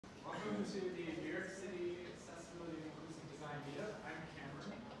welcome to the New York City Accessibility and Inclusive Design Meetup. I'm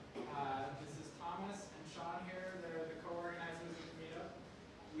Cameron. This is Thomas and Sean here. They're the co-organizers of the meetup.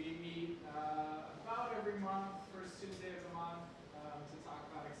 We meet about every month, first Tuesday of the month, to talk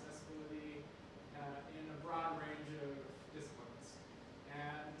about accessibility in a broad range of disciplines.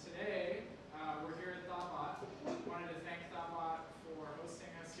 And today, we're here at ThoughtBot. Wanted to thank ThoughtBot for hosting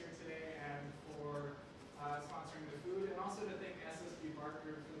us here today and for sponsoring the food, and also to thank SSB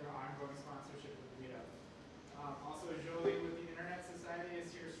Barker for their ongoing sponsorship of the meetup. Also, Jolie with the Internet Society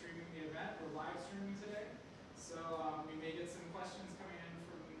is here streaming the event. We're live streaming today, so we may get some questions coming in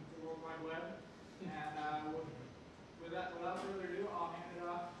from the World Wide Web. And without further ado, I'll hand it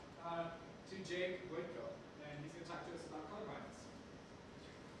off to Jake Voytko, and he's going to talk to us about colorblindness.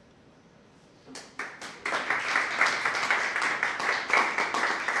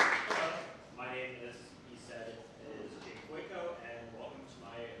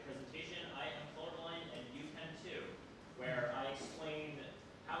 Where I explain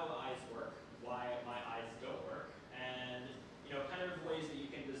how eyes work, why my eyes don't work, and kind of ways that you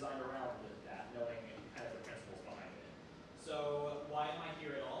can design around that, knowing kind of the principles behind it. So why am I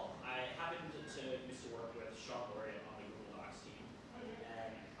here at all? I happened to used to work with Sean Laureate on the Google Docs team,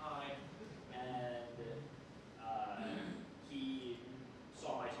 and he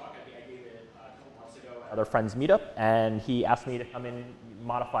saw my talk. I gave it a couple months ago at other friends meetup, and he asked me to come in,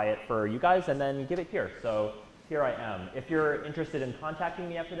 modify it for you guys, and then give it here. So here I am. If you're interested in contacting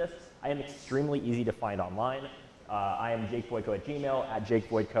me after this, I am extremely easy to find online. I am Jake Voytko at Gmail, at Jake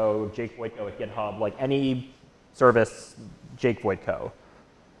Voytko, Jake Voytko at GitHub, like any service, Jake Voytko.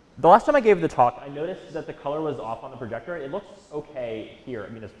 The last time I gave the talk, I noticed that the color was off on the projector. It looks okay here, I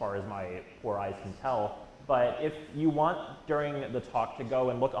mean, as far as my poor eyes can tell. But if you want, during the talk, to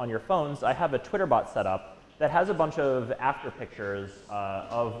go and look on your phones, I have a Twitter bot set up that has a bunch of after pictures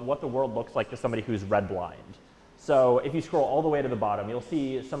of what the world looks like to somebody who's red blind. So if you scroll all the way to the bottom, you'll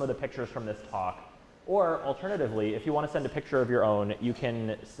see some of the pictures from this talk. Or alternatively, if you want to send a picture of your own, you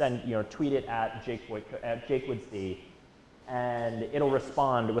can send, tweet it at JakeWoodC, and it'll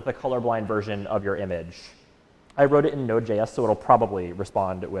respond with a colorblind version of your image. I wrote it in Node.js, so it'll probably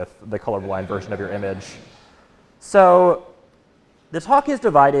respond with the colorblind version of your image. So the talk is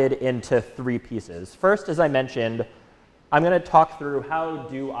divided into 3 pieces. First, as I mentioned, I'm going to talk through how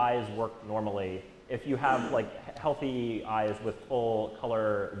do eyes work normally if you have healthy eyes with full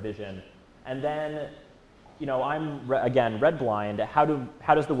color vision. And then, I'm again red blind. How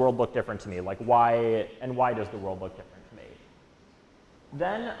does the world look different to me? Why does the world look different to me?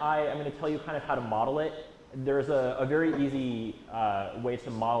 Then I am going to tell you kind of how to model it. There's a very easy way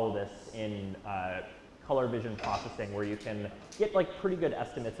to model this in color vision processing, where you can get pretty good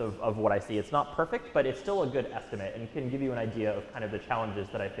estimates of what I see. It's not perfect, but it's still a good estimate and can give you an idea of kind of the challenges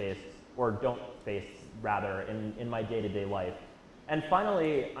that I face, or don't face, rather, in my day-to-day life. And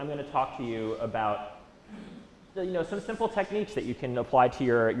finally, I'm going to talk to you about some simple techniques that you can apply to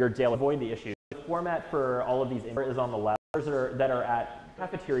your daily, avoid the issue. The format for all of these is on the left. That are at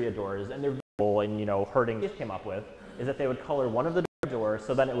cafeteria doors, and they're visible and hurting came up with is that they would color one of the doors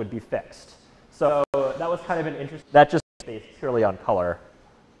so then it would be fixed. So that was kind of an interesting, that just based purely on color.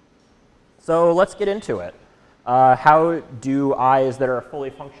 So let's get into it. How do eyes that are fully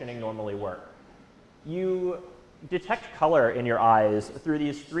functioning normally work? You detect color in your eyes through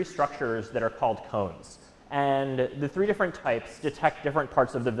these 3 structures that are called cones. And the 3 different types detect different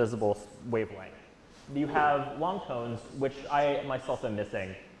parts of the visible wavelength. You have long cones, which I myself am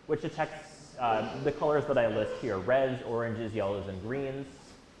missing, which detects the colors that I list here: reds, oranges, yellows, and greens.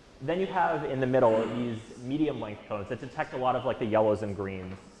 Then you have in the middle these medium-length cones that detect a lot of the yellows and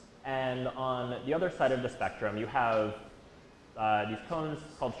greens. And on the other side of the spectrum, you have these cones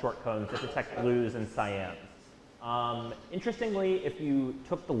called short cones that detect blues and cyans. Interestingly, if you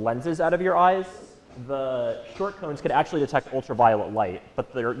took the lenses out of your eyes, the short cones could actually detect ultraviolet light,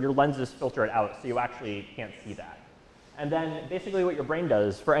 but your lenses filter it out, so you actually can't see that. And then basically what your brain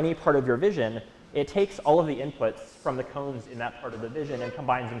does for any part of your vision, it takes all of the inputs from the cones in that part of the vision and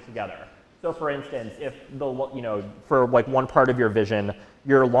combines them together. So for instance, if for one part of your vision,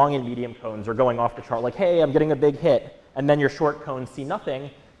 your long and medium cones are going off the chart, hey, I'm getting a big hit, and then your short cones see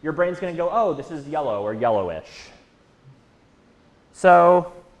nothing, your brain's going to go, oh, this is yellow or yellowish.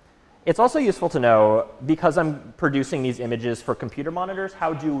 So it's also useful to know, because I'm producing these images for computer monitors,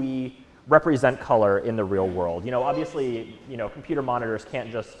 how do we represent color in the real world? Obviously, computer monitors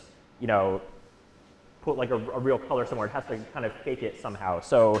can't just, put a real color somewhere. It has to kind of fake it somehow.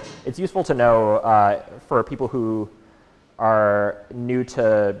 So it's useful to know for people who are new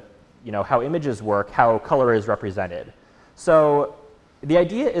to how images work, how color is represented. So The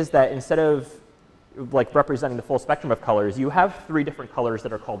idea is that instead of like representing the full spectrum of colors, you have 3 different colors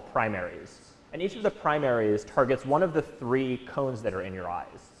that are called primaries. And each of the primaries targets one of the 3 cones that are in your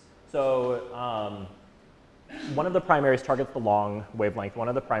eyes. So one of the primaries targets the long wavelength, one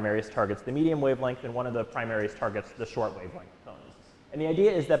of the primaries targets the medium wavelength, and one of the primaries targets the short wavelength cones. And the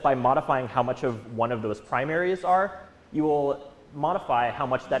idea is that by modifying how much of one of those primaries are, you will modify how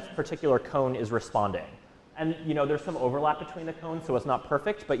much that particular cone is responding. And there's some overlap between the cones, so it's not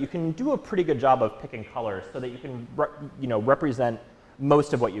perfect, but you can do a pretty good job of picking colors so that you can represent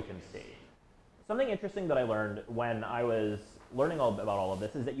most of what you can see. Something interesting that I learned when I was learning about all of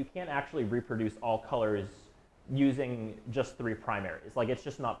this is that you can't actually reproduce all colors using just 3 primaries. Like, it's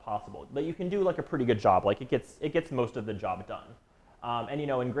just not possible. But you can do like a pretty good job. Like, it gets most of the job done. And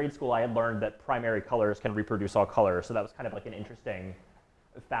in grade school, I had learned that primary colors can reproduce all colors, so that was kind of like an interesting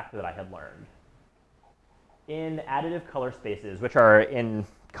fact that I had learned. In additive color spaces, which are in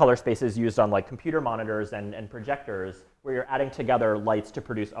color spaces used on like computer monitors and projectors, where you're adding together lights to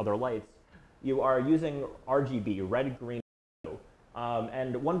produce other lights, you are using RGB, red, green, blue.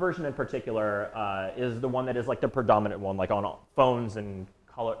 And one version in particular is the one that is like the predominant one, like on phones and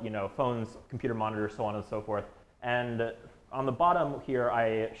color, phones, computer monitors, so on and so forth. And on the bottom here,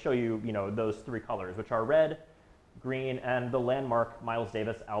 I show you, those 3 colors, which are red, green, and the landmark Miles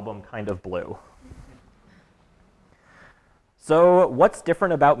Davis album, Kind of Blue. So what's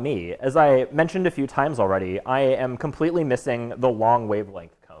different about me? As I mentioned a few times already, I am completely missing the long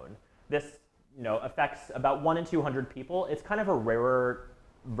wavelength cone. This affects about 1 in 200 people. It's kind of a rarer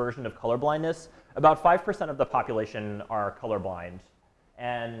version of colorblindness. About 5% of the population are colorblind.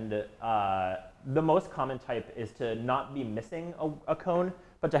 And the most common type is to not be missing a cone,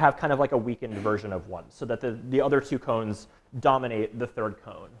 but to have kind of like a weakened version of one, so that the other 2 cones dominate the 3rd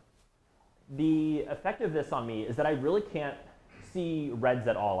cone. The effect of this on me is that I really can't see reds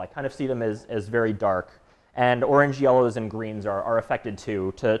at all. I kind of see them as very dark. And orange, yellows, and greens are affected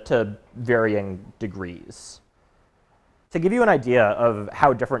too, to varying degrees. To give you an idea of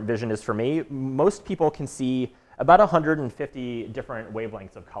how different vision is for me, most people can see about 150 different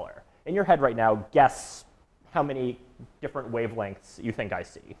wavelengths of color. In your head right now, guess how many different wavelengths you think I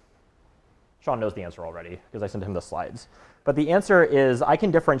see. Sean knows the answer already, because I sent him the slides. But the answer is I can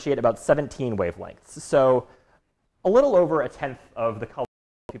differentiate about 17 wavelengths. So a little over 1/10 of the colors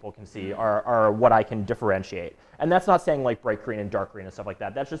people can see are what I can differentiate. And that's not saying like bright green and dark green and stuff like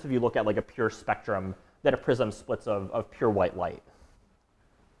that. That's just if you look at like a pure spectrum that a prism splits of pure white light.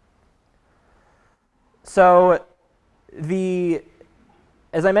 So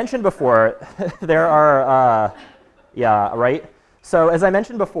as I mentioned before, there are, yeah, right? So as I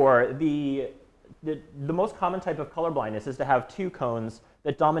mentioned before, the most common type of color blindness is to have 2 cones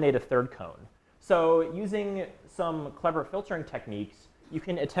that dominate a 3rd cone. So using some clever filtering techniques, you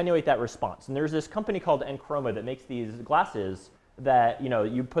can attenuate that response. And there's this company called Am Colorblind that makes these glasses that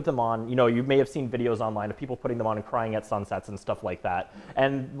you put them on. You may have seen videos online of people putting them on and crying at sunsets and stuff like that.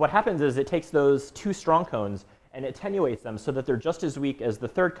 And what happens is it takes those 2 strong cones and attenuates them so that they're just as weak as the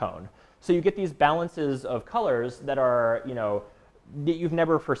 3rd cone. So you get these balances of colors that are, that you've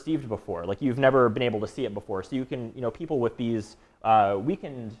never perceived before. Like, you've never been able to see it before. So you can, people with these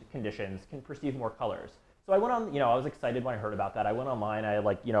weakened conditions can perceive more colors. So I went on, I was excited when I heard about that. I went online, I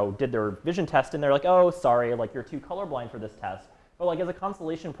did their vision test, and they're like, oh, sorry, like, you're too colorblind for this test. But like, as a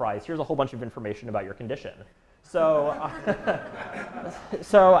consolation prize, here's a whole bunch of information about your condition. So,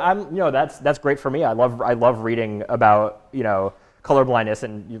 so I'm, that's great for me. I love reading about, color blindness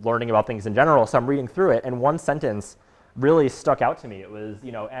and learning about things in general. So I'm reading through it, and one sentence really stuck out to me. It was,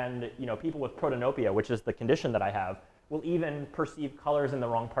 people with protanopia, which is the condition that I have, will even perceive colors in the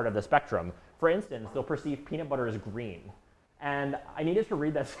wrong part of the spectrum. For instance, they'll perceive peanut butter as green. And I needed to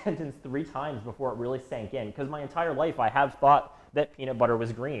read that sentence 3 times before it really sank in, because my entire life I have thought that peanut butter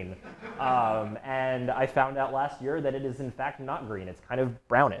was green. And I found out last year that it is in fact not green. It's kind of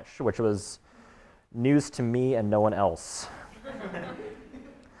brownish, which was news to me and no one else.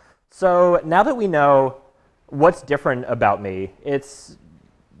 So now that we know what's different about me, it's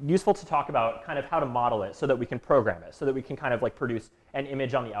useful to talk about kind of how to model it so that we can program it, so that we can kind of like produce an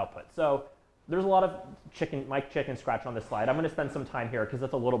image on the output. So there's a lot of chicken scratch on this slide. I'm going to spend some time here because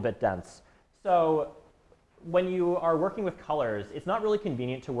it's a little bit dense. So when you are working with colors, it's not really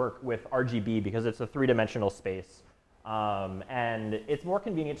convenient to work with RGB because it's a 3-dimensional space. And it's more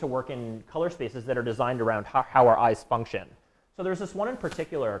convenient to work in color spaces that are designed around how our eyes function. So there's this one in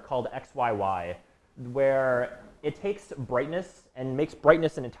particular called XYY, where it takes brightness and makes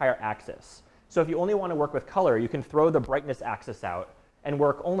brightness an entire axis. So if you only want to work with color, you can throw the brightness axis out and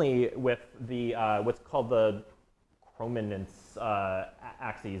work only with the what's called the chrominance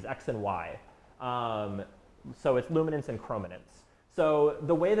axes, X and Y. So it's luminance and chrominance. So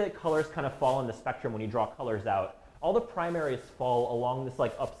the way that colors kind of fall in the spectrum when you draw colors out, all the primaries fall along this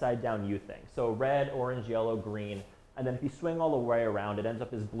like upside down U thing. So red, orange, yellow, green, and then if you swing all the way around, it ends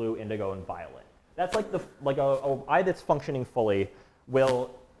up as blue, indigo, and violet. That's like a eye that's functioning fully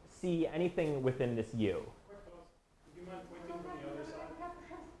will see anything within this U. Do you mind pointing from the other side?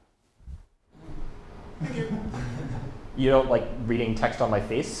 Thank you. You don't like reading text on my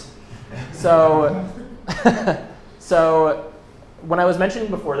face? So, so when I was mentioning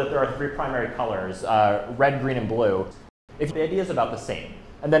before that there are 3 primary colors, red, green, and blue, the idea is about the same.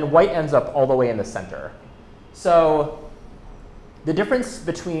 And then white ends up all the way in the center. So the difference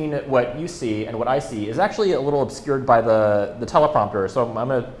between what you see and what I see is actually a little obscured by the teleprompter. So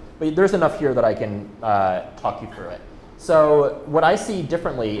but there's enough here that I can talk you through it. So what I see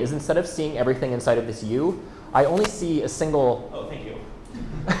differently is instead of seeing everything inside of this U, I only see a single, oh, thank you.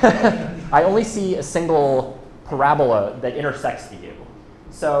 I only see a single parabola that intersects the U.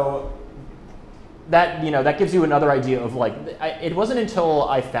 So that, that gives you another idea of like, it wasn't until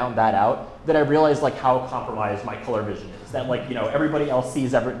I found that out that I realized like how compromised my color vision is. That like, everybody else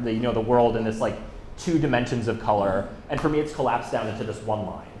sees the world in this like 2 dimensions of color, and for me it's collapsed down into this one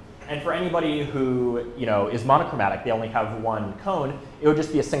line. And for anybody who, is monochromatic, they only have one cone, it would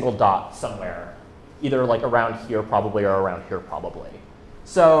just be a single dot somewhere, either like around here probably or around here probably.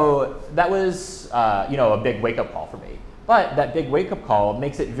 So that was, a big wake-up call for me. But that big wake-up call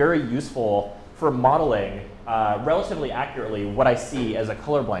makes it very useful for modeling relatively accurately what I see as a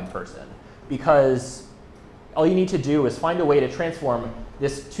colorblind person, because all you need to do is find a way to transform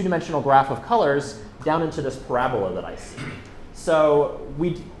this 2-dimensional graph of colors down into this parabola that I see. So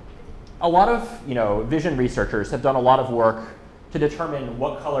a lot of vision researchers have done a lot of work to determine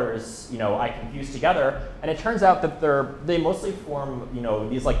what colors I confuse together, and it turns out that they mostly form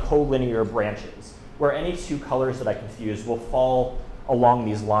these like collinear branches, where any 2 colors that I confuse will fall along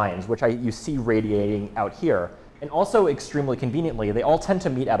these lines, which you see radiating out here. And also extremely conveniently, they all tend to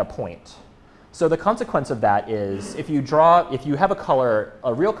meet at a point. So the consequence of that is if you have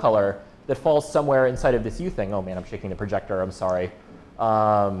a real color that falls somewhere inside of this U thing, oh man, I'm shaking the projector, I'm sorry.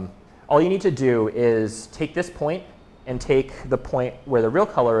 All you need to do is take this point and take the point where the real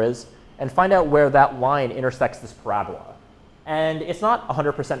color is and find out where that line intersects this parabola. And it's not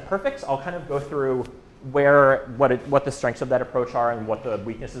 100% perfect. I'll kind of go through what the strengths of that approach are and what the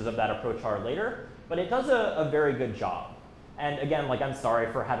weaknesses of that approach are later. But it does a very good job. And again, like, I'm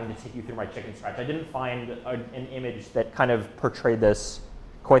sorry for having to take you through my chicken scratch. I didn't find an image that kind of portrayed this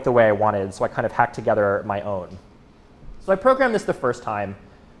quite the way I wanted, so I kind of hacked together my own. So I programmed this the first time,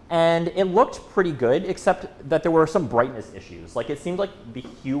 and it looked pretty good, except that there were some brightness issues. Like, it seemed like the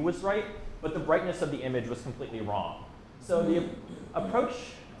hue was right, but the brightness of the image was completely wrong. So the approach,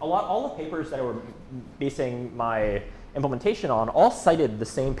 all the papers that I were basing my implementation on all cited the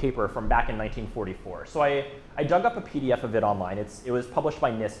same paper from back in 1944. So I dug up a PDF of it online. It was published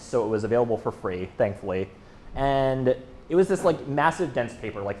by NIST, so it was available for free, thankfully. And it was this like massive, dense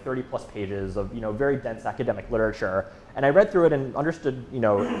paper, like 30+ pages of very dense academic literature. And I read through it and understood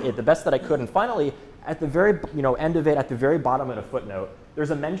it the best that I could. And finally, at the very end of it, at the very bottom of a footnote,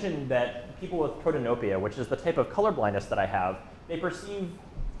 there's a mention that people with protanopia, which is the type of color blindness that I have, they perceive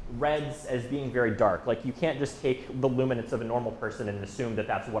reds as being very dark. Like, you can't just take the luminance of a normal person and assume that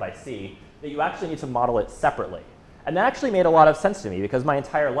that's what I see, that you actually need to model it separately. And that actually made a lot of sense to me, because my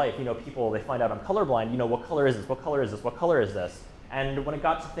entire life, people, they find out I'm colorblind, what color is this, what color is this, what color is this? And when it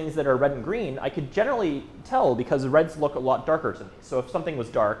got to things that are red and green, I could generally tell because reds look a lot darker to me. So if something was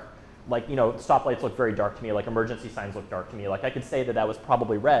dark, like, stoplights look very dark to me, like emergency signs look dark to me, like I could say that that was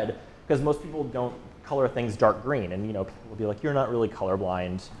probably red, because most people don't color things dark green. And people will be like, you're not really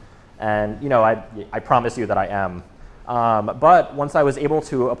colorblind. And I promise you that I am. But once I was able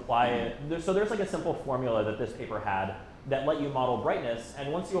to apply it, so there's like a simple formula that this paper had that let you model brightness,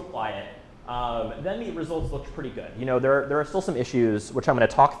 and once you apply it, then the results looked pretty good. There are still some issues which I'm going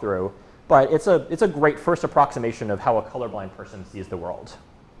to talk through, but it's a great first approximation of how a colorblind person sees the world.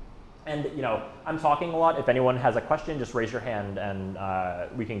 And I'm talking a lot. If anyone has a question, just raise your hand and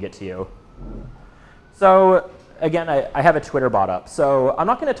we can get to you. So again, I have a Twitter bot up. So I'm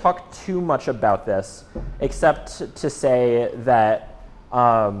not going to talk too much about this, except to say that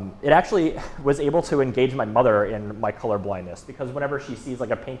it actually was able to engage my mother in my color blindness, because whenever she sees like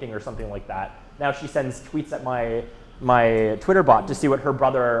a painting or something like that, now she sends tweets at my Twitter bot to see what her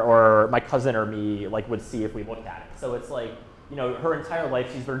brother or my cousin or me would see if we looked at it. So it's like, her entire life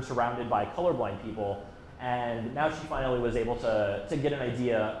she's been surrounded by colorblind people, And now she finally was able to get an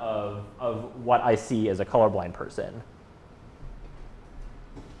idea of what I see as a colorblind person.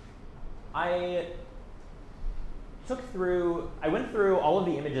 I went through all of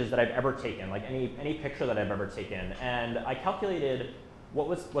the images that I've ever taken, like any picture that I've ever taken, and I calculated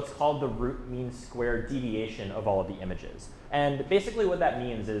what's called the root mean square deviation of all of the images. And basically what that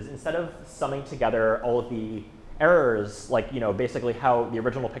means is instead of summing together all of the errors, like basically how the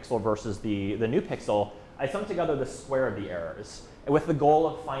original pixel versus the new pixel, I summed together the square of the errors with the goal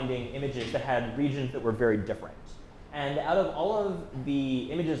of finding images that had regions that were very different. And out of all of the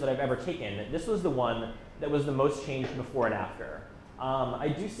images that I've ever taken, this was the one that was the most changed before and after. I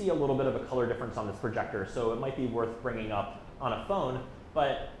do see a little bit of a color difference on this projector, so it might be worth bringing up on a phone,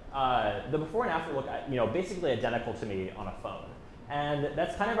 but the before and after look, basically identical to me on a phone. And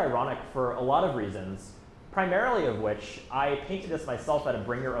that's kind of ironic for a lot of reasons, primarily of which I painted this myself at a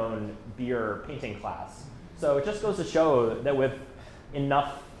bring your own beer painting class. So it just goes to show that with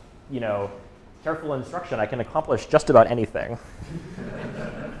enough, careful instruction, I can accomplish just about anything.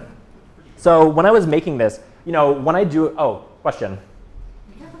 So when I was making this, when I do, oh, question.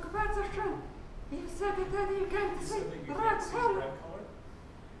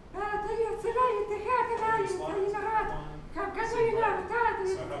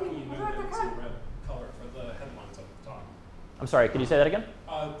 I'm sorry, could you say that again?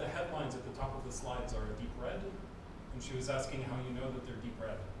 The headlines at the top of the slides are deep red, and she was asking how you know that they're deep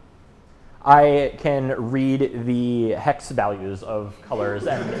red. I can read the hex values of colors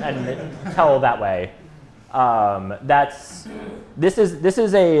and tell that way. This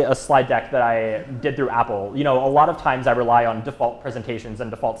is a slide deck that I did through Apple. A lot of times I rely on default presentations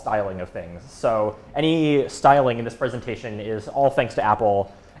and default styling of things. So any styling in this presentation is all thanks to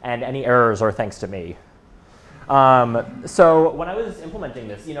Apple, and any errors are thanks to me. So when I was implementing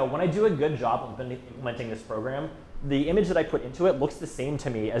this, when I do a good job of implementing this program, the image that I put into it looks the same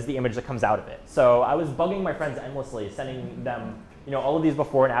to me as the image that comes out of it. So I was bugging my friends endlessly, sending them all of these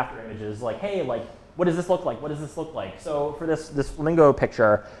before and after images, like, hey, like, what does this look like? What does this look like? So for this flamingo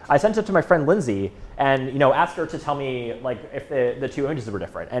picture, I sent it to my friend Lindsay and asked her to tell me like if the two images were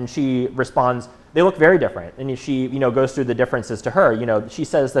different. And she responds, they look very different. And she goes through the differences to her. She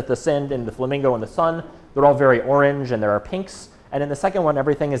says that the sand and the flamingo and the sun, they're all very orange and there are pinks. And in the second one,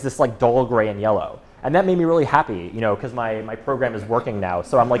 everything is this like dull gray and yellow. And that made me really happy, because my program is working now.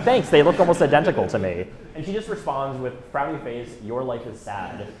 So I'm like, thanks, they look almost identical to me. And she just responds with frowny face, your life is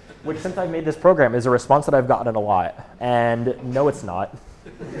sad, which since I've made this program is a response that I've gotten a lot. And no, it's not.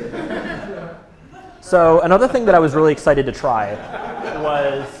 So another thing that I was really excited to try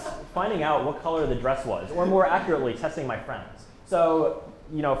was finding out what color the dress was, or more accurately, testing my friends. So,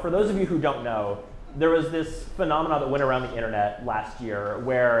 for those of you who don't know, there was this phenomenon that went around the internet last year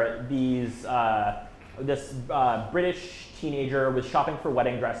where this British teenager was shopping for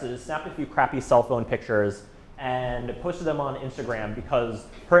wedding dresses, snapped a few crappy cell phone pictures, and posted them on Instagram because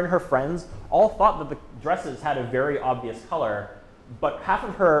her and her friends all thought that the dresses had a very obvious color, but half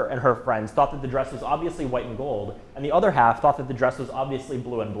of her and her friends thought that the dress was obviously white and gold, and the other half thought that the dress was obviously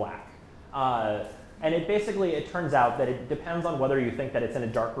blue and black. And it turns out that it depends on whether you think that it's in a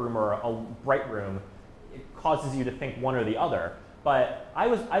dark room or a bright room. It causes you to think one or the other. But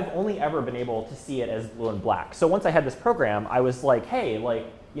I've only ever been able to see it as blue and black. So once I had this program, I was like, hey, like,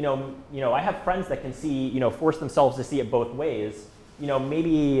 I have friends that can see, force themselves to see it both ways.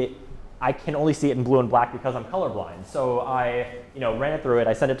 Maybe I can only see it in blue and black because I'm colorblind. So I, ran it through it.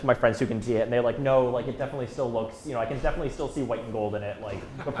 I sent it to my friends who can see it, and they're like, no, like it definitely still looks, I can definitely still see white and gold in it. Like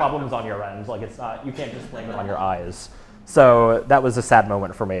the problem's on your end. Like it's not, you can't just blame it on your eyes. So that was a sad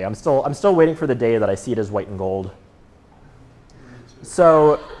moment for me. I'm still waiting for the day that I see it as white and gold.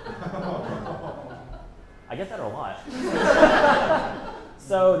 So I get that a lot.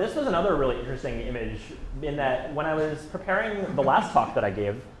 So this was another really interesting image in that when I was preparing the last talk that I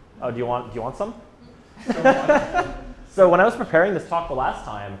gave. Oh, do you want some? So when I was preparing this talk the last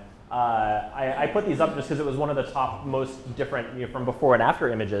time, I put these up just because it was one of the top most different from before and after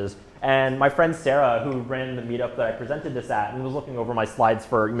images. And my friend Sarah, who ran the meetup that I presented this at and was looking over my slides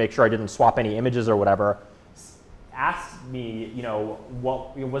for make sure I didn't swap any images or whatever, asked me,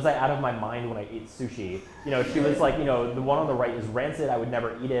 what was I out of my mind when I ate sushi? She was like, the one on the right is rancid. I would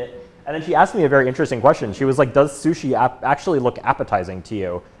never eat it. And then she asked me a very interesting question. She was like, does sushi actually look appetizing to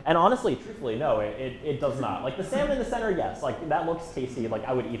you? And honestly, truthfully, no, it does not. Like the salmon in the center, yes, like that looks tasty. Like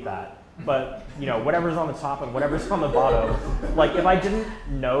I would eat that. But whatever's on the top and whatever's on the bottom, like if I didn't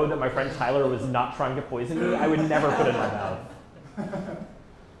know that my friend Tyler was not trying to poison me, I would never put it in my mouth.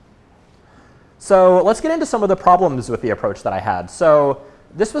 So let's get into some of the problems with the approach that I had. So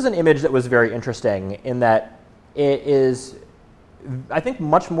this was an image that was very interesting in that it is, I think,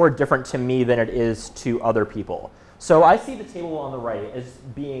 much more different to me than it is to other people. So I see the table on the right as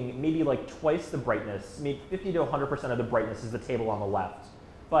being maybe like twice the brightness, maybe 50 to 100% of the brightness is the table on the left.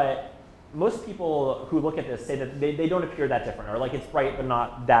 But most people who look at this say that they don't appear that different, or like it's bright but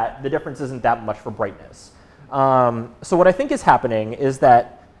not that, the difference isn't that much for brightness. So what I think is happening is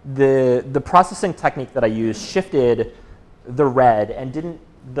that the processing technique that I used shifted the red and didn't,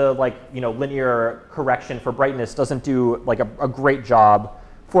 the linear correction for brightness doesn't do like a great job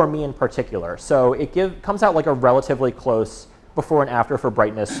for me in particular. So it comes out like a relatively close before and after for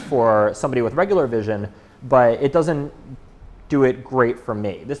brightness for somebody with regular vision, but it doesn't do it great for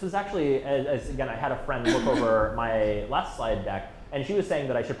me. This was actually, again, I had a friend look over my last slide deck, and she was saying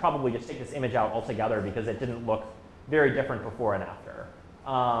that I should probably just take this image out altogether because it didn't look very different before and after.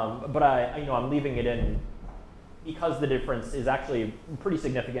 But I'm leaving it in because the difference is actually pretty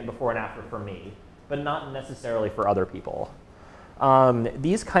significant before and after for me, but not necessarily for other people.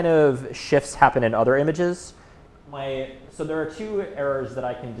 These kind of shifts happen in other images. So there are two errors that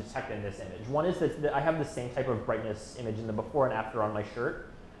I can detect in this image. One is that I have the same type of brightness image in the before and after on my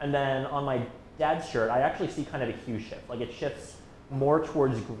shirt. And then on my dad's shirt, I actually see kind of a hue shift. Like it shifts more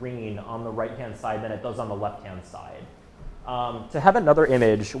towards green on the right-hand side than it does on the left-hand side. To have another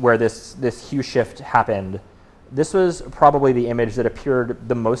image where this hue shift happened, this was probably the image that appeared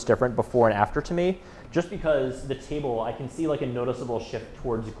the most different before and after to me, just because the table, I can see like a noticeable shift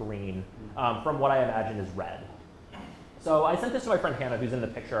towards green from what I imagine is red. So I sent this to my friend Hannah, who's in the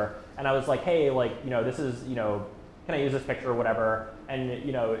picture, and I was like, hey, this is, can I use this picture or whatever? And,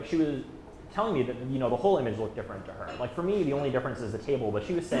 she was telling me that, the whole image looked different to her. Like for me, the only difference is the table, but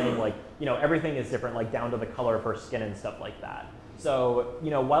she was saying like, everything is different, like down to the color of her skin and stuff like that. So,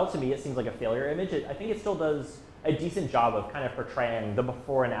 while to me it seems like a failure image, I think it still does a decent job of kind of portraying the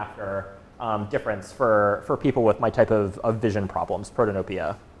before and after difference for people with my type of vision problems,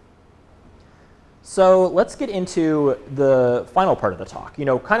 protanopia. So let's get into the final part of the talk,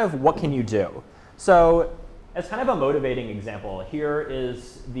 kind of what can you do? So as kind of a motivating example, here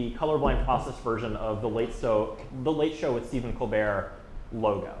is the colorblind process version of the Late Show with Stephen Colbert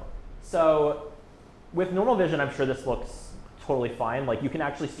logo. So with normal vision, I'm sure this looks totally fine. Like you can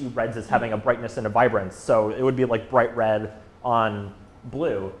actually see reds as having a brightness and a vibrance. So it would be like bright red on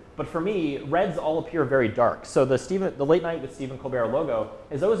blue. But for me, reds all appear very dark. So the Late Night with Stephen Colbert logo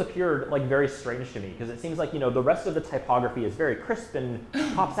has always appeared like very strange to me because it seems like, the rest of the typography is very crisp and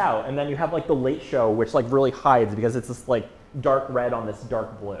pops out. And then you have like the Late Show, which like really hides because it's this like dark red on this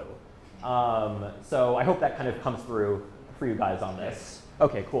dark blue. So I hope that kind of comes through for you guys on this.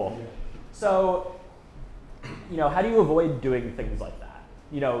 Okay, cool. So, how do you avoid doing things like that?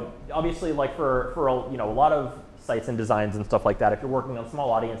 Obviously like for a lot of sites and designs and stuff like that, if you're working on small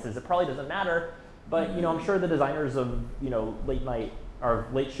audiences, it probably doesn't matter. But I'm sure the designers of Late Night or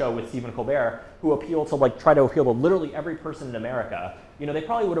Late Show with Stephen Colbert, who appeal to try to appeal to literally every person in America, they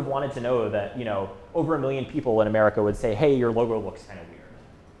probably would have wanted to know that over 1 million people in America would say, hey, your logo looks kind of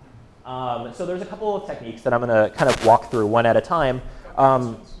weird. So there's a couple of techniques that I'm going to kind of walk through one at a time.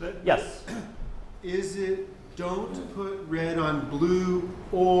 Yes. Is it don't put red on blue,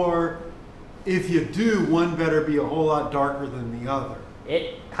 or if you do, one better be a whole lot darker than the other?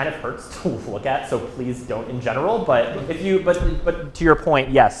 It kind of hurts to look at, so please don't in general. But if you, but to your point,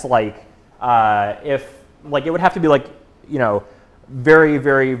 yes, if it would have to be very,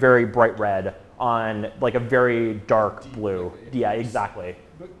 very, very bright red on a very dark blue. Yeah, exactly.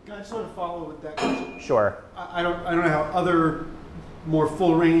 But can I sort of follow with that question? Sure. I don't know how other more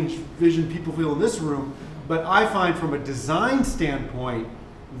full range vision people feel in this room, but I find from a design standpoint,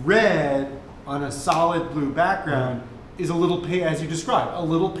 red on a solid blue background is a little, as you described, a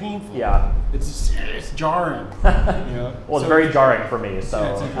little painful. Yeah. It's jarring. Well, it's very jarring for me, so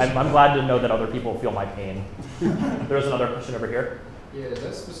yeah, I'm glad to know that other people feel my pain. There's another question over here. Yeah, is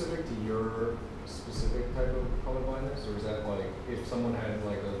that specific to your specific type of colorblindness, or is that if someone had a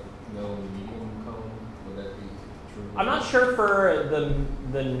no medium cone, would that be true? I'm not sure for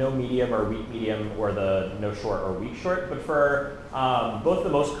the no medium or weak medium or the no short or weak short, but for both the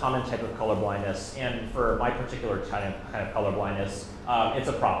most common type of colorblindness and for my particular kind of colorblindness, it's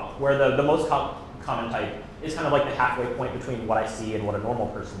a problem. Where the most common type is kind of like the halfway point between what I see and what a normal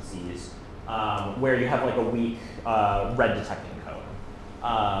person sees, where you have a weak red detecting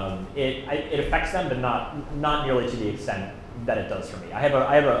cone. It affects them, but not nearly to the extent that it does for me. I have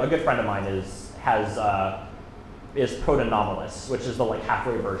a good friend of mine is protanomalous, which is the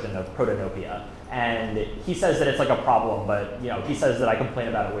halfway version of protanopia. And he says that it's a problem, but he says that I complain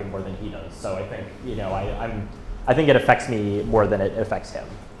about it way more than he does. So I think I think it affects me more than it affects him.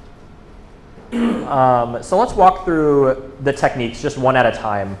 So let's walk through the techniques just one at a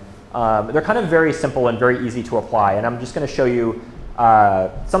time. They're kind of very simple and very easy to apply, and I'm just going to show you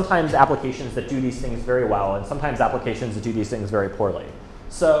sometimes applications that do these things very well, and sometimes applications that do these things very poorly.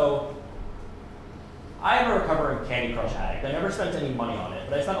 So I'm a recovering Candy Crush addict. I never spent any money on it,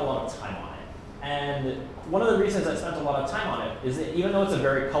 but I spent a lot of time on it. And one of the reasons I spent a lot of time on it is that even though it's a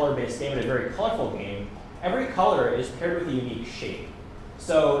very color-based game and a very colorful game, every color is paired with a unique shape.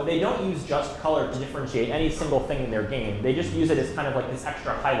 So they don't use just color to differentiate any single thing in their game. They just use it as kind of like this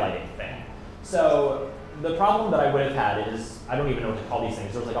extra highlighting thing. So the problem that I would have had is, I don't even know what to call these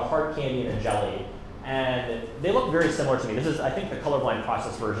things. There's like a hard candy and a jelly. And they look very similar to me. This is, I think, the colorblind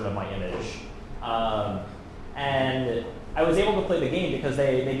process version of my image. And I was able to play the game because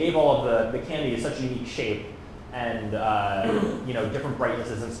they gave all of the candy such a unique shape and different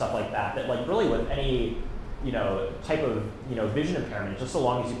brightnesses and stuff like that, that like really with any type of vision impairment, just so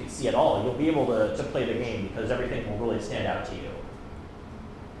long as you can see it all, you'll be able to play the game because everything will really stand out to you.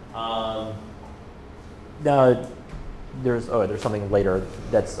 Now, there's something later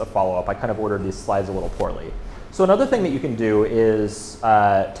that's a follow-up. I kind of ordered these slides a little poorly. So another thing that you can do is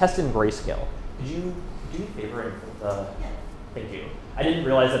test in grayscale. Could you do me a favor and thank you. I didn't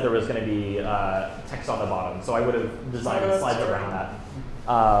realize that there was going to be text on the bottom, so I would have designed the slides around that.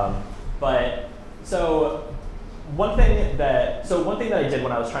 So one thing that I did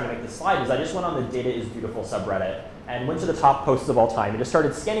when I was trying to make this slide is I just went on the Data is Beautiful subreddit and went to the top posts of all time and just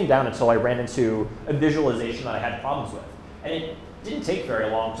started scanning down until I ran into a visualization that I had problems with. And it didn't take very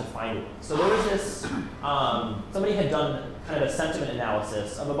long to find it. So there was this, somebody had done kind of a sentiment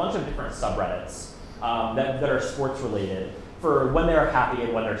analysis of a bunch of different subreddits that are sports related for when they're happy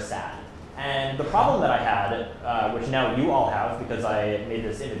and when they're sad. And the problem that I had, which now you all have because I made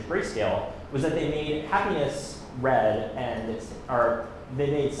this image grayscale, was that they made happiness red they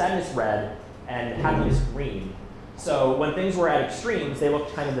made sadness red and happiness green. So when things were at extremes, they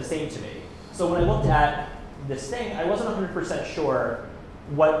looked kind of the same to me. So when I looked at this thing, I wasn't 100% sure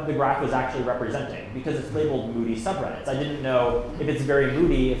what the graph was actually representing because it's labeled moody subreddits. I didn't know if it's very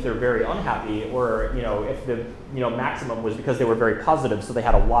moody, if they're very unhappy, or if the maximum was because they were very positive, so they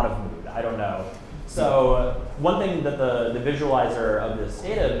had a lot of mood. I don't know. So one thing that the visualizer of this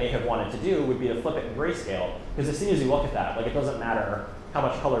data may have wanted to do would be to flip it in grayscale, because as soon as you look at that, like it doesn't matter how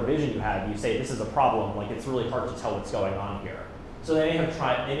much color vision you have, you say this is a problem, like it's really hard to tell what's going on here. So they may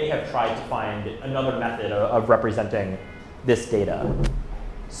have tried to find another method of representing this data.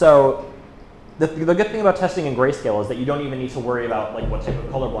 So the good thing about testing in grayscale is that you don't even need to worry about like what type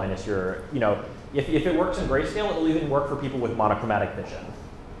of color blindness you're, if it works in grayscale, it'll even work for people with monochromatic vision.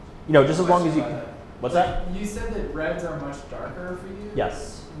 Just as long as you can. What's that? You said that reds are much darker for you?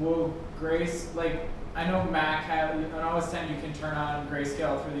 Yes. Will I know Mac on OS 10 you can turn on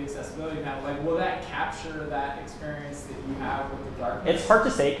grayscale through the accessibility panel. Like, will that capture that experience that you have with the darkness? It's hard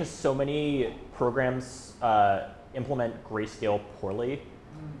to say because so many programs implement grayscale poorly.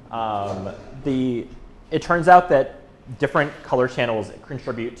 It turns out that different color channels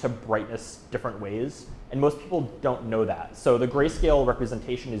contribute to brightness different ways, and most people don't know that. So the grayscale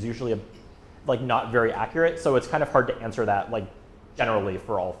representation is usually not very accurate, so it's kind of hard to answer that generally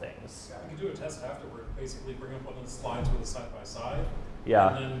for all things. Yeah, you can do a test afterward. Basically bring up one of the slides with a side-by-side,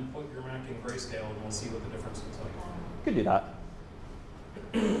 yeah, and then put your Mac in grayscale, and we'll see what the difference looks like. Could do that.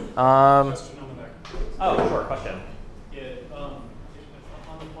 Question on the back. Oh, sure, question. Yeah, on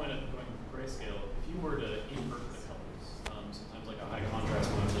the point of going grayscale, if you were to invert the colors, sometimes like a high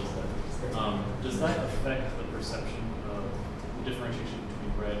contrast one does that affect the perception of the differentiation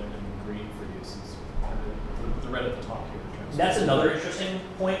between red and green for you, since the red at the top here? That's another interesting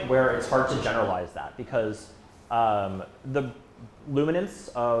point where it's hard to generalize that because the luminance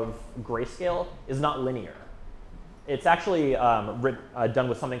of grayscale is not linear. It's actually done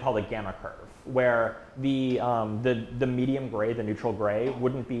with something called a gamma curve, where the medium gray, the neutral gray,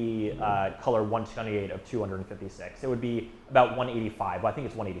 wouldn't be color 128 of 256. It would be about 185. Well, I think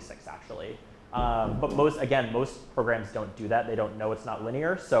it's 186 actually. But most programs don't do that. They don't know it's not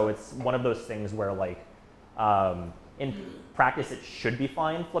linear. So it's one of those things where in practice, it should be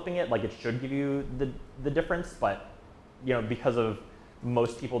fine flipping it. It should give you the difference, but because of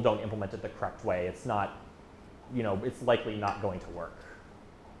most people don't implement it the correct way, it's not, it's likely not going to work,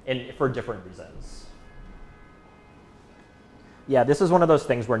 and for different reasons. Yeah, this is one of those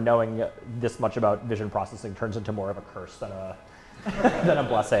things where knowing this much about vision processing turns into more of a curse than a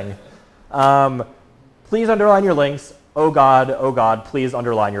blessing. Please underline your links. Oh God, please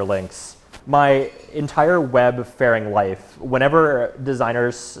underline your links. My entire web-faring life, whenever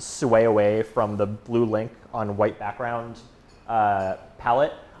designers sway away from the blue link on white background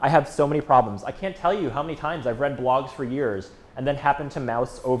palette, I have so many problems. I can't tell you how many times I've read blogs for years and then happen to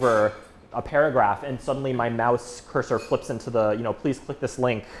mouse over a paragraph and suddenly my mouse cursor flips into the, please click this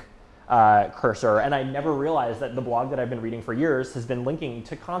link cursor, and I never realized that the blog that I've been reading for years has been linking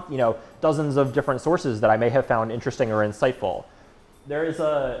to dozens of different sources that I may have found interesting or insightful. There is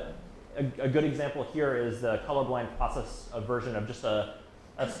a good example here is the colorblind process version of just a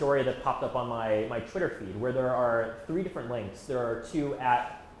story that popped up on my Twitter feed where there are 3 different links. There are 2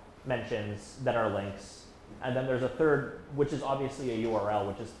 @ mentions that are links, and then there's a third, which is obviously a URL,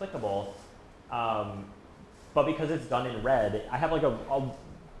 which is clickable. But because it's done in red, I have like a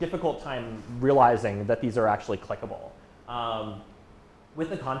difficult time realizing that these are actually clickable. With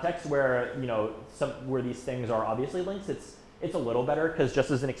the context where where these things are obviously links, it's a little better because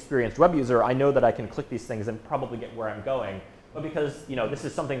just as an experienced web user, I know that I can click these things and probably get where I'm going. But because this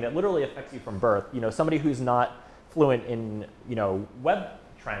is something that literally affects you from birth, somebody who's not fluent in web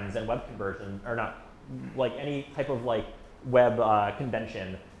trends and web conversion, or not like any type of like web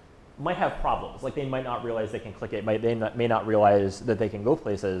convention, might have problems. Like they might not realize they can click it, they may not realize that they can go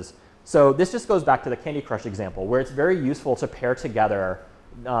places. So this just goes back to the Candy Crush example, where it's very useful to pair together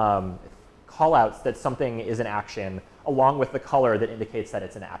callouts that something is an action along with the color that indicates that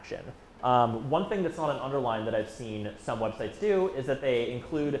it's an action. One thing that's not an underline that I've seen some websites do is that they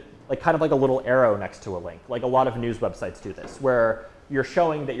include kind of like a little arrow next to a link. Like a lot of news websites do this, where you're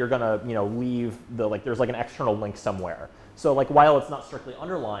showing that you're gonna leave there's like an external link somewhere. So while it's not strictly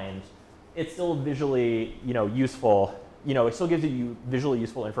underlined, it's still visually useful. It still gives you visually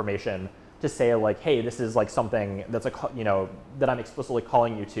useful information to say hey, this is something that's that I'm explicitly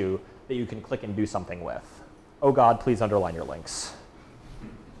calling you to that you can click and do something with. Oh God, please underline your links.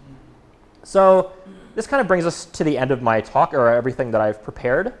 So this kind of brings us to the end of my talk, or everything that I've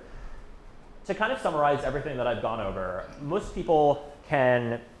prepared. To kind of summarize everything that I've gone over, most people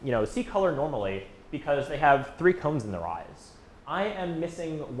can see color normally because they have 3 cones in their eyes. I am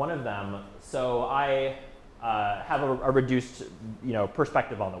missing one of them, so I have a reduced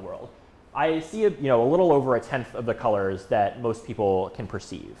perspective on the world. I see a little over 1/10 of the colors that most people can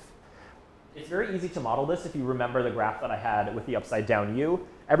perceive. It's very easy to model this if you remember the graph that I had with the upside down U.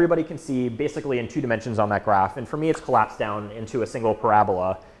 Everybody can see basically in 2 dimensions on that graph, and for me it's collapsed down into a single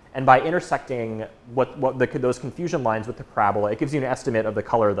parabola. And by intersecting those confusion lines with the parabola, it gives you an estimate of the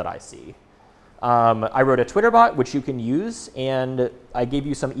color that I see. I wrote a Twitter bot, which you can use, and I gave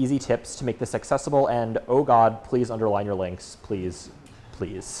you some easy tips to make this accessible, and oh God, please underline your links, please,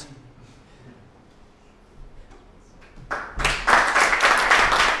 please.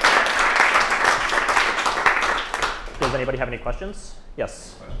 Does anybody have any questions?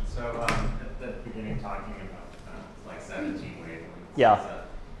 Yes? So at the beginning talking about 17 wavelengths. Yeah.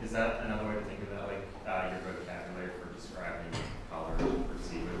 Is that another way to think of that? Your vocabulary for describing color,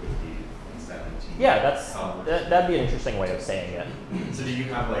 perceive it would be 17. Yeah, that'd be an interesting way of saying it. So do you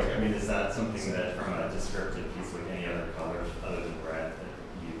have is that something that from a descriptive piece, any other colors other than red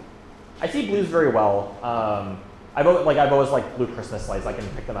that you? I see blues very well. I've always liked blue Christmas lights. I can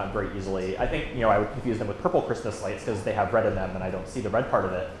pick them out very easily. I think I would confuse them with purple Christmas lights because they have red in them, and I don't see the red part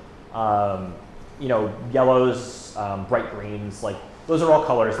of it. Yellows, bright greens, those are all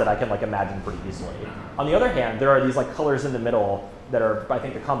colors that I can imagine pretty easily. On the other hand, there are these colors in the middle that are, I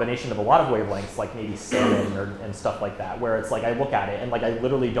think, the combination of a lot of wavelengths, like maybe salmon and stuff like that, where it's I look at it and I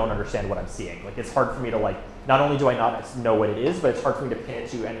literally don't understand what I'm seeing. It's hard for me to not only do I not know what it is, but it's hard for me to pin it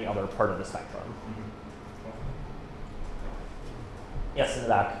to any other part of the spectrum. Yes, in the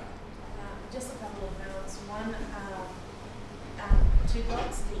back. Just a couple of notes. One, Two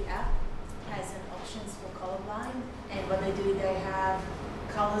Dots, the app, has an options for colorblind, and what they do, they have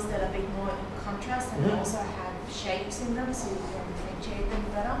colors that are a bit more in contrast, and they also have shapes in them, so you can differentiate them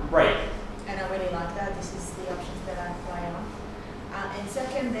better. Right. And I really like that. This is the options that I apply on. And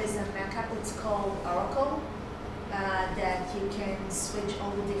second, there's a Mac app that's called Oracle, that you can switch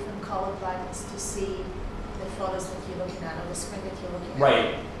all the different color blindness to see the photos that you're looking at, or the screen that you're looking at.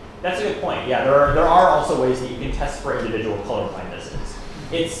 Right. That's a good point. Yeah, there are also ways that you can test for individual color blindnesses.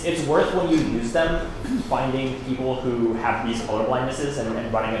 It's worth when you use them finding people who have these color blindnesses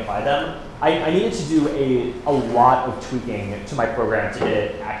and running it by them. I needed to do a lot of tweaking to my program to get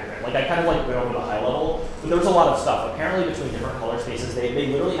it accurate. I kind of went over the high level, but there was a lot of stuff. Apparently between different color spaces, they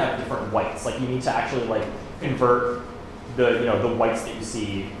literally have different whites. You need to actually convert the whites that you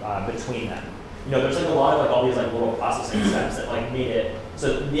see between them. you know, there's like a lot of like all these like little processing steps that like made it.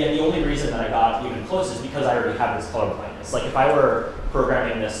 So the only reason that I got even close is because I already have this color blindness. Like if I were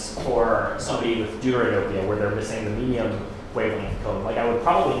programming this for somebody with deuteranopia where they're missing the medium wavelength cone, like I would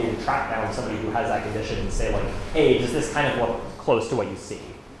probably need to track down somebody who has that condition and say like, hey, does this kind of look close to what you see?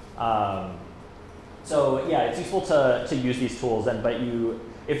 So yeah, it's useful to use these tools, but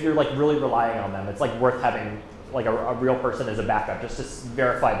if you're like really relying on them, it's like worth having like a real person as a backup just to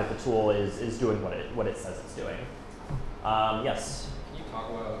verify that the tool is doing what it says it's doing. Yes. Can you talk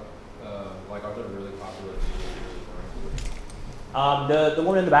about like are there really popular tools you're referring to? The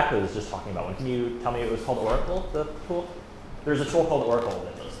woman in the back was just talking about one. Can you tell me it was called Oracle, the tool? There's a tool called Oracle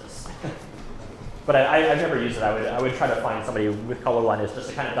that does this. But I've never used it. I would try to find somebody with color blindness just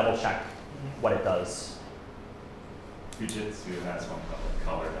to kind of double check what it does. Fujitsu has one called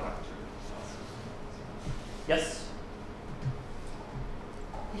Color Doctor. Yes?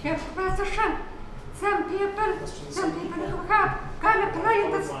 Some people who have color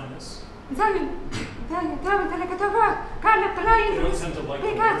blindness. They don't tend to like the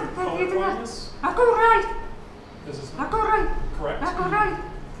word color blindness. Because it's not correct. Not a correct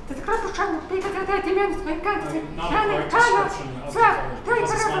description of the color,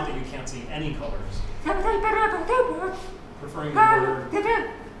 because it's not that you can't see any colors. Preferring the word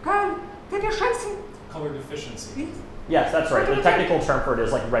color deficiency. Yes, that's right. The technical term for it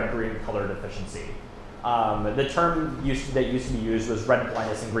is like red-green color deficiency. The term that used to be used was red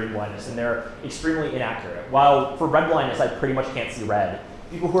blindness and green blindness, and they're extremely inaccurate. While for red blindness, I pretty much can't see red,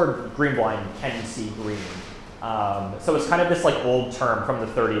 people who are green blind can see green. So it's kind of this like old term from the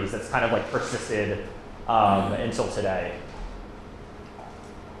 30s that's kind of like persisted until today.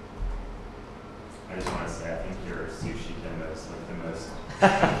 I just want to say, I think your sushi demo is like the most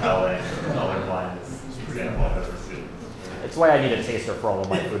compelling color blindness example I've ever seen. It's why I need a taster for all of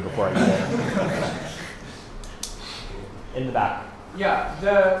my food before I eat it. In the back. Yeah,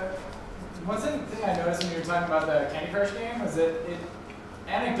 one thing I noticed when you were talking about the Candy Crush game was that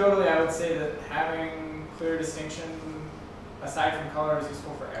anecdotally I would say that having clear distinction aside from color is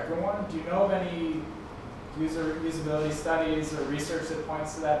useful for everyone. Do you know of any usability studies or research that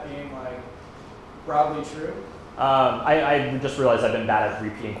points to that being like broadly true? I just realized I've been bad at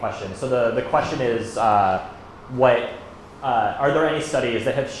repeating questions. So the question is, are there any studies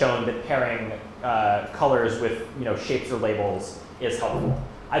that have shown that pairing colors with shapes or labels is helpful?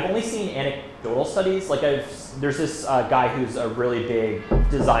 I've only seen anecdotal studies. Like there's this guy who's a really big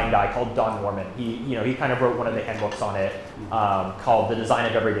design guy called Don Norman. He kind of wrote one of the handbooks on it called The Design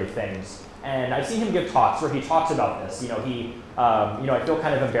of Everyday Things. And I've seen him give talks where he talks about this. I feel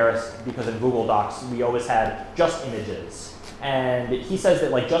kind of embarrassed because in Google Docs we always had just images, and he says that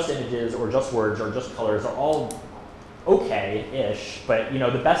like just images or just words or just colors are all okay-ish, but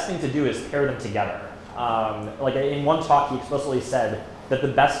the best thing to do is pair them together. Like in one talk, he explicitly said that the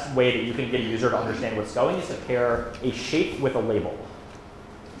best way that you can get a user to understand what's going is to pair a shape with a label.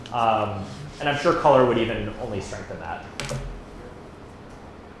 And I'm sure color would even only strengthen that.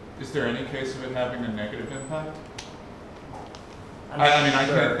 Is there any case of it having a negative impact? I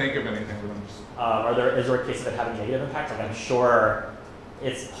can't think of anything, but I'm just... Is there a case of it having a negative impact? Like I'm sure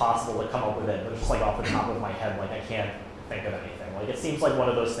it's possible to come up with it, but just like off the top of my head, like I can't think of anything. Like it seems like one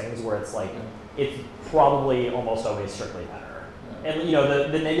of those things where it's like, it's probably almost always strictly better. And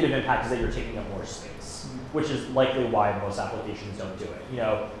the negative impact is that you're taking up more space, which is likely why most applications don't do it.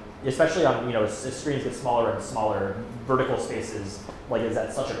 Especially on, as screens get smaller and smaller, vertical spaces like is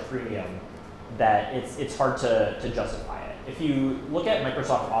at such a premium that it's hard to justify it. If you look at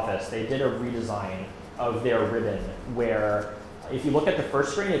Microsoft Office, they did a redesign of their ribbon where if you look at the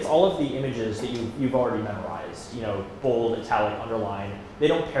first screen, it's all of the images that you've already memorized, bold, italic, underline. They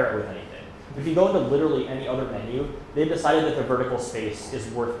don't pair it with anything. If you go into literally any other menu, they've decided that the vertical space is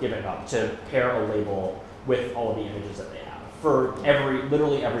worth giving up to pair a label with all of the images that they have for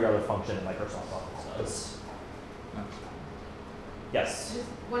literally every other function that Microsoft Office does. Yes? I just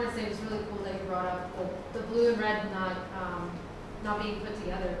want to say it's really cool that you brought up the blue and red not being put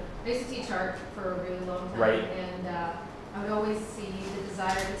together. I used to teach art for a really long time, right. And I would always see the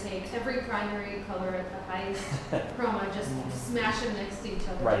desire to take every primary color at the highest chroma, just smash them next to each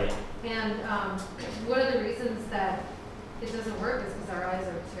other. Right. And one of the reasons that it doesn't work is because our eyes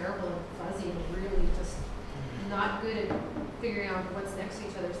are terrible and fuzzy and really just not good at figuring out what's next to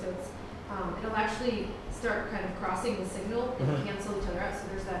each other. So it's it'll actually start kind of crossing the signal and cancel each other out. So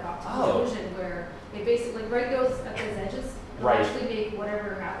there's that optical illusion where it basically goes at those edges. It'll actually make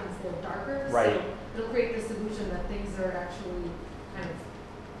whatever happens there darker. Right. So it'll create this illusion that things are actually kind of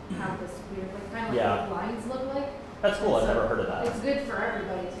have this weird, like kind of like what lines look like. That's cool. I've never heard of that. It's good for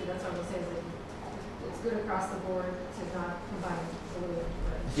everybody too. That's what I'm saying. Is like good across the board to not combine blue and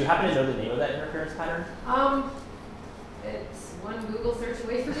red. Do you happen to know the name of that interference pattern? It's one Google search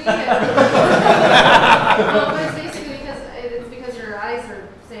away from me. But it's basically because your eyes are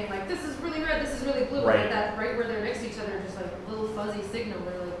saying like, this is really red, this is really blue, right. Like that right where they're next to each other, just like a little fuzzy signal.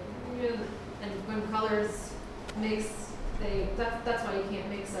 They're like, yeah. And when colors mix, that's why you can't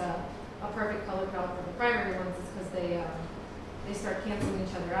mix a perfect color palette for the primary ones, is because they start canceling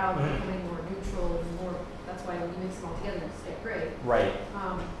each other out, becoming more neutral and more. That's why when you mix them all together, you just get gray. Right.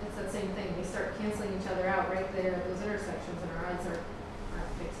 It's that same thing. They start canceling each other out right there at those intersections, and our eyes aren't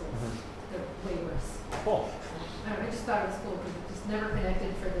pixels. They're way worse. Cool. I just thought it was cool because it just never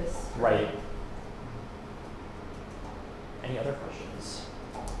connected for this. Right. Any other questions?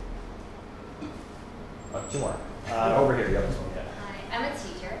 Oh, 2 more. Over here, you have this one. Yeah. Hi, I'm a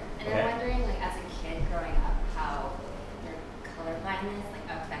teacher, and Okay. I'm wondering, like, as a kid growing up, how your colorblindness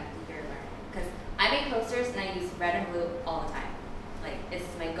affected your learning. Because I make posters and I use red and blue all the time. Like, it's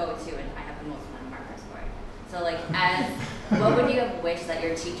my go-to, and I have the most amount of markers for it. So, like, what would you have wished that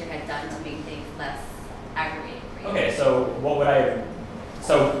your teacher had done to make things less aggravating for you? Okay, so what would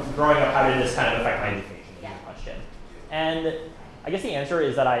so growing up, how did this kind of affect my education? Is the question. And I guess the answer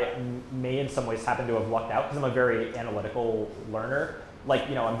is that I may in some ways happen to have lucked out because I'm a very analytical learner. Like,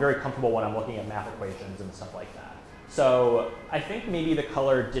 I'm very comfortable when I'm looking at math equations and stuff like that. So I think maybe the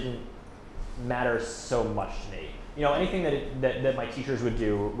color didn't matter so much to me. Anything that my teachers would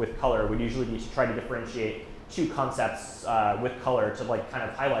do with color would usually be to try to differentiate 2 concepts with color to like kind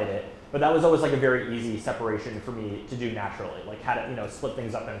of highlight it. But that was always like a very easy separation for me to do naturally, like how to split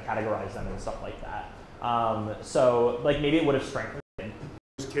things up and categorize them and stuff like that. So like maybe it would have strengthened.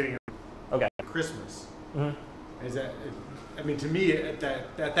 Just kidding. Okay. Christmas. Mm-hmm. Is that? I mean, to me, at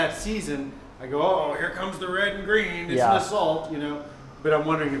that season, I go, oh, here comes the red and green. It's an assault, But I'm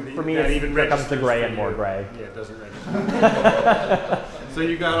wondering if for me, that even here comes the gray and more gray. Yeah, it doesn't register. So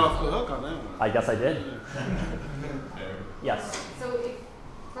you got off the hook on that one. I guess I did. Yes. So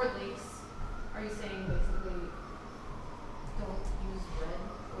for lakes, are you saying basically don't use red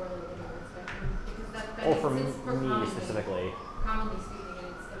or like a different spectrum? Because that For me commonly, specifically. Commonly speaking,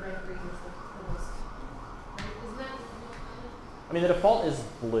 it's the red green is the most. Isn't that? I mean, the default is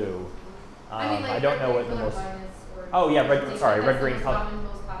blue. I don't know what the most. Oh yeah, red green color.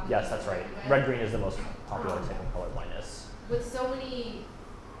 Yes, that's right. Red green is the most popular type of color blindness. With so many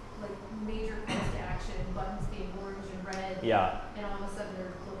like major calls to action, buttons being orange and red, and all of a sudden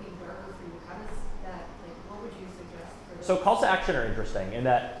they're looking darker for you. How does that, what would you suggest for this? So calls to action are interesting in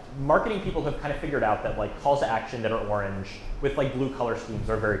that marketing people have kind of figured out that like calls to action that are orange with like blue color schemes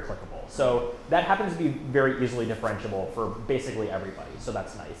are very clickable. So that happens to be very easily differentiable for basically everybody. So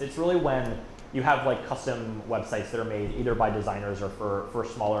that's nice. It's really when you have like custom websites that are made either by designers or for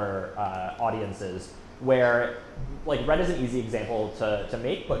smaller audiences where like red is an easy example to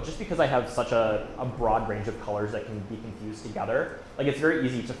make, but just because I have such a broad range of colors that can be confused together, like it's very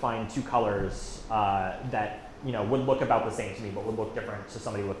easy to find 2 colors that would look about the same to me, but would look different to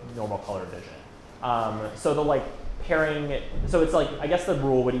somebody with normal color vision. So the like pairing, so it's like, I guess the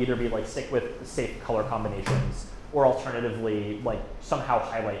rule would either be like stick with safe color combinations or alternatively like somehow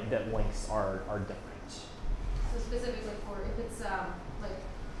highlight that links are different. So specifically for, if it's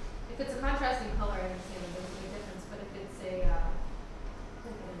if it's a contrasting color, I understand that there's a big difference, but if it's like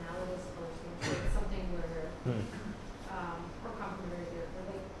an analogous color scheme, so it's something where, or complementary here,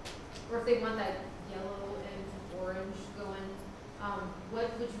 or if they want that yellow and orange going,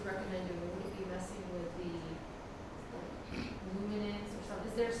 what would you recommend doing? Would it be messing with the luminance or something?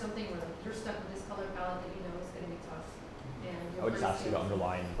 Is there something where you're stuck with this color palette that you know is going to be tough? I would just ask you to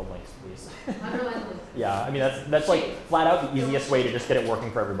underline the links, please. Underline the links. Yeah, I mean that's like flat out the easiest way to just get it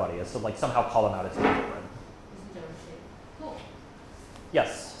working for everybody is to like somehow call them out as different. Cool.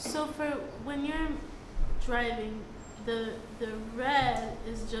 Yes. So for when you're driving, the red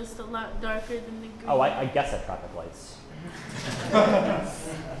is just a lot darker than the green. Oh, I guess at traffic lights.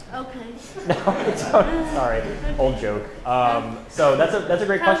 Okay. No, sorry, old joke. So that's a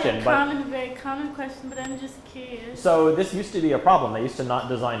great question. Very common question, but I'm just curious. So this used to be a problem. They used to not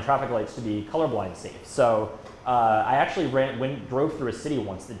design traffic lights to be colorblind safe. So I actually drove through a city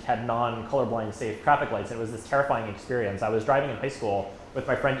once that had non-colorblind safe traffic lights, and it was this terrifying experience. I was driving in high school with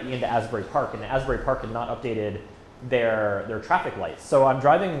my friend Ian to Asbury Park, and Asbury Park had not updated their traffic lights. So I'm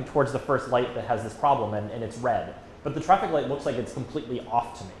driving towards the first light that has this problem, and it's red. But the traffic light looks like it's completely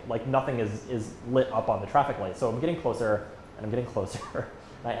off to me. Like nothing is lit up on the traffic light. So I'm getting closer, and I'm getting closer.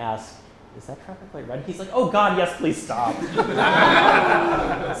 And I ask, is that traffic light red? He's like, oh God, yes, please stop.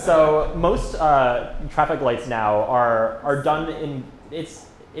 So most traffic lights now are done in,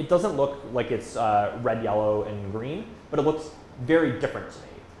 it doesn't look like it's red, yellow, and green, but it looks very different to me.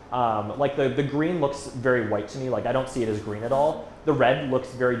 Like the green looks very white to me, like I don't see it as green at all. The red looks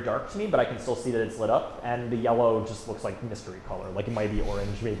very dark to me, but I can still see that it's lit up, and the yellow just looks like mystery color, like it might be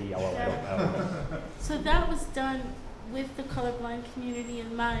orange, maybe yellow, I don't know. So that was done with the colorblind community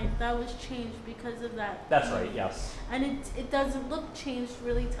in mind. That was changed because of that. That's right, yes. And it doesn't look changed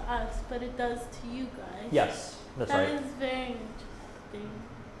really to us, but it does to you guys. Yes, that's right. That is very interesting.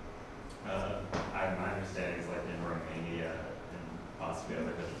 My understanding is like in Romania and possibly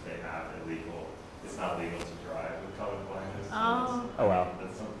other countries, they have illegal. It's not legal to drive with color blindness. Oh. Oh wow.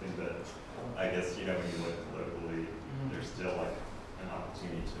 That's something that I guess when you look locally, there's still like an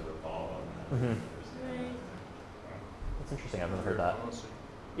opportunity to evolve on that. Mm-hmm. Right. That's interesting. I've never heard that.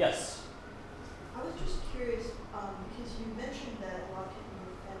 Yes. I was just curious because you mentioned that a lot of people in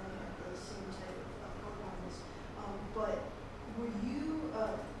your family have the same type of colorblindness, but were you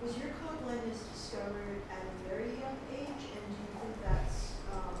was your colorblindness discovered at a very young age, and do you think that's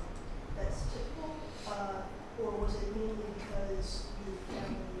typical, or was it mainly because your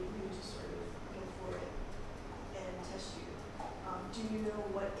family knew to sort of go for it and test you? Do you know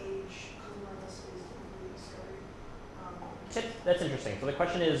what age colorblindness is typically discovered? That's interesting. So the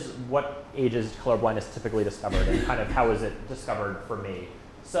question is, what age is colorblindness typically discovered, and kind of how is it discovered for me?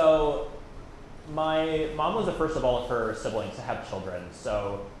 So my mom was the first of all of her siblings to have children,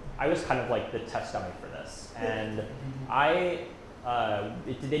 so I was kind of like the test dummy for this. And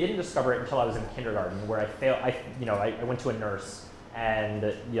they didn't discover it until I was in kindergarten, where I went to a nurse,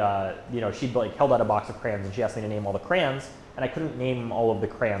 and she'd like held out a box of crayons, and she asked me to name all the crayons, and I couldn't name all of the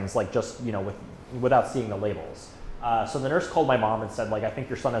crayons like just without seeing the labels. So the nurse called my mom and said, like, I think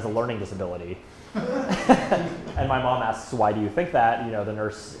your son has a learning disability. And my mom asks, why do you think that? The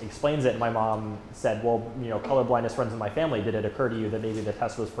nurse explains it, and my mom said, well, color blindness runs in my family. Did it occur to you that maybe the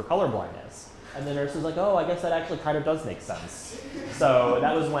test was for color blindness? And the nurse was like, oh, I guess that actually kind of does make sense. So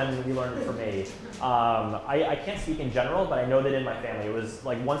that was when we learned it for me. I can't speak in general, but I know that in my family, it was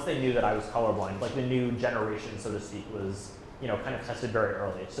like once they knew that I was colorblind, like the new generation, so to speak, was kind of tested very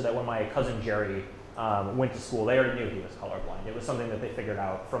early. So that when my cousin Jerry went to school, they already knew he was colorblind. It was something that they figured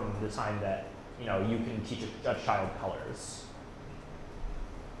out from the time that you can teach a child colors.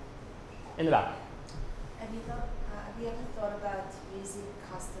 In the back. Have you ever thought about using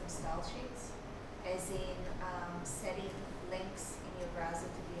custom style sheets, as in setting links in your browser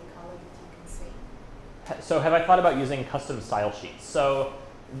to be a color that you can see? So have I thought about using custom style sheets? So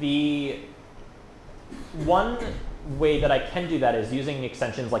the one way that I can do that is using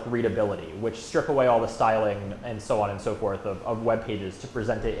extensions like readability, which strip away all the styling and so on and so forth of web pages to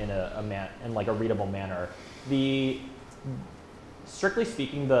present it in a readable manner. Strictly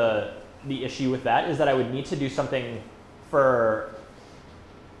speaking, the issue with that is that I would need to do something for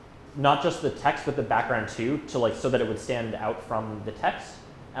not just the text but the background too, so that it would stand out from the text.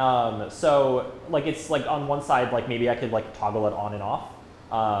 So like it's like on one side, like maybe I could like toggle it on and off.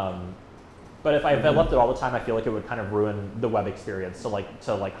 But if I left it all the time, I feel like it would kind of ruin the web experience to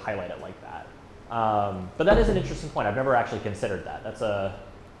highlight it like that. But that is an interesting point. I've never actually considered that.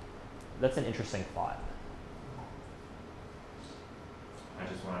 That's an interesting thought. I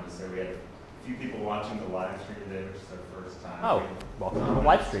just wanted to say we had a few people watching the live stream today, which is their first time. Oh, welcome to the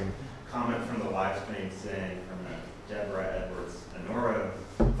live stream. Comment from the live stream saying from Deborah Edwards, Honora,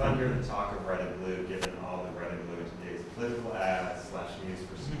 fun to hear the talk of red and blue, given all the red and blue in today's political ads / news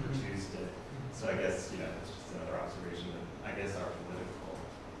for Super Tuesday. So I guess, it's just another observation that I guess our political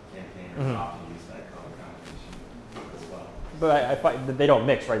campaigners often use that color combination as well. But I find that they don't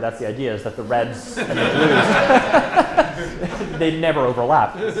mix, right? That's the idea, is that the reds and the blues, they never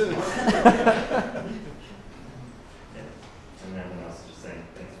overlap. And then else just saying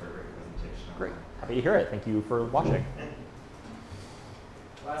thanks for a great presentation. Great. Happy to hear it. Thank you for watching.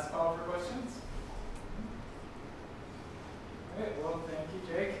 Last call for questions. All right, well, thank you,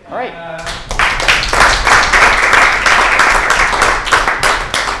 Jake. All right.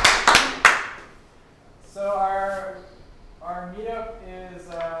 So our meetup is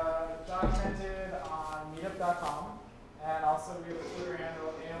documented on meetup.com, and also we have a Twitter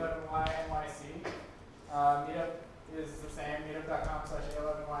handle, A11YNYC. Meetup is the same,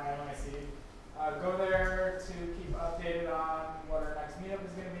 meetup.com/A11YNYC. Go there to keep updated on what our next meetup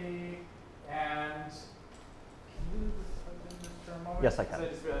is going to be, and can you just for a moment? Yes, I can. I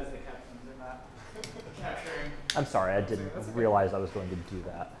just realized the captions are not capturing. I'm sorry, I didn't realize I was going to do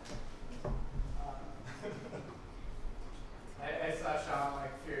that. I saw Sean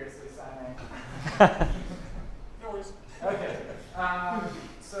furiously signing. No worries. Okay.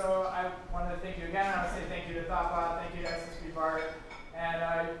 So I wanted to thank you again. I want to say thank you to ThoughtBot, thank you to SSB Bart, and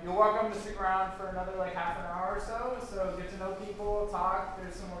around for another like half an hour or so. So get to know people, talk.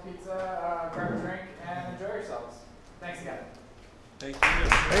 There's some more pizza, grab a drink, and enjoy yourselves. Thanks again. Thank you.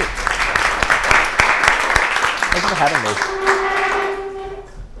 Great. Thank you for having me.